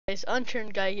Guys,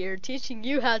 Unturned Guy here, teaching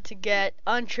you how to get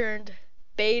Unturned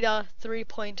beta 3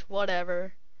 point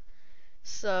whatever.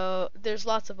 So there's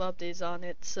lots of updates on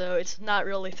it, so it's not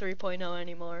really 3.0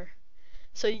 anymore.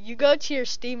 So you go to your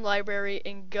Steam library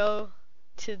and go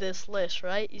to this list,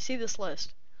 right? You see this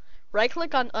list. Right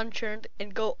click on Unturned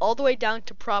and go all the way down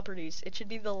to properties. It should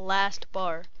be the last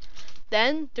bar.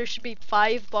 Then there should be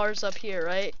 5 bars up here,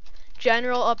 right?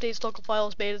 General, updates, local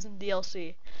files, betas, and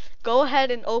DLC. Go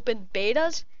ahead and open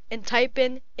betas and type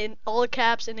in all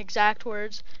caps and exact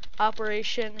words,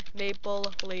 Operation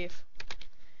Maple Leaf.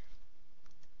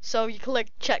 So you click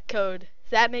check code.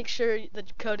 That makes sure the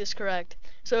code is correct.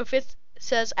 So if it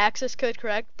says access code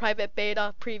correct, private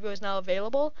beta preview is now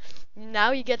available,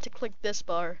 now you get to click this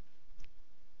bar.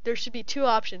 There should be 2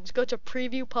 options. Go to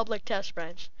preview public test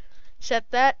branch.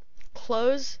 Set that,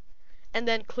 close, and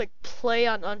then click play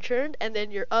on Unturned, and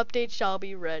then your update shall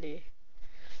be ready.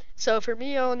 So for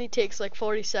me, it only takes like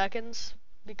 40 seconds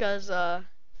because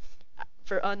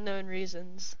for unknown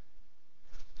reasons.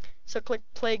 So click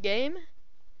play game,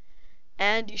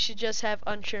 and you should just have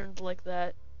Unturned like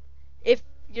that. If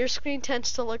your screen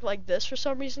tends to look like this for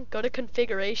some reason, go to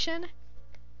configuration,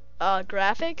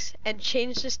 graphics, and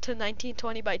change this to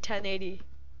 1920 by 1080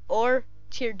 or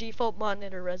to your default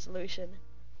monitor resolution.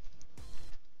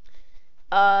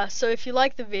 So if you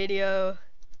like the video,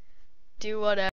 do whatever.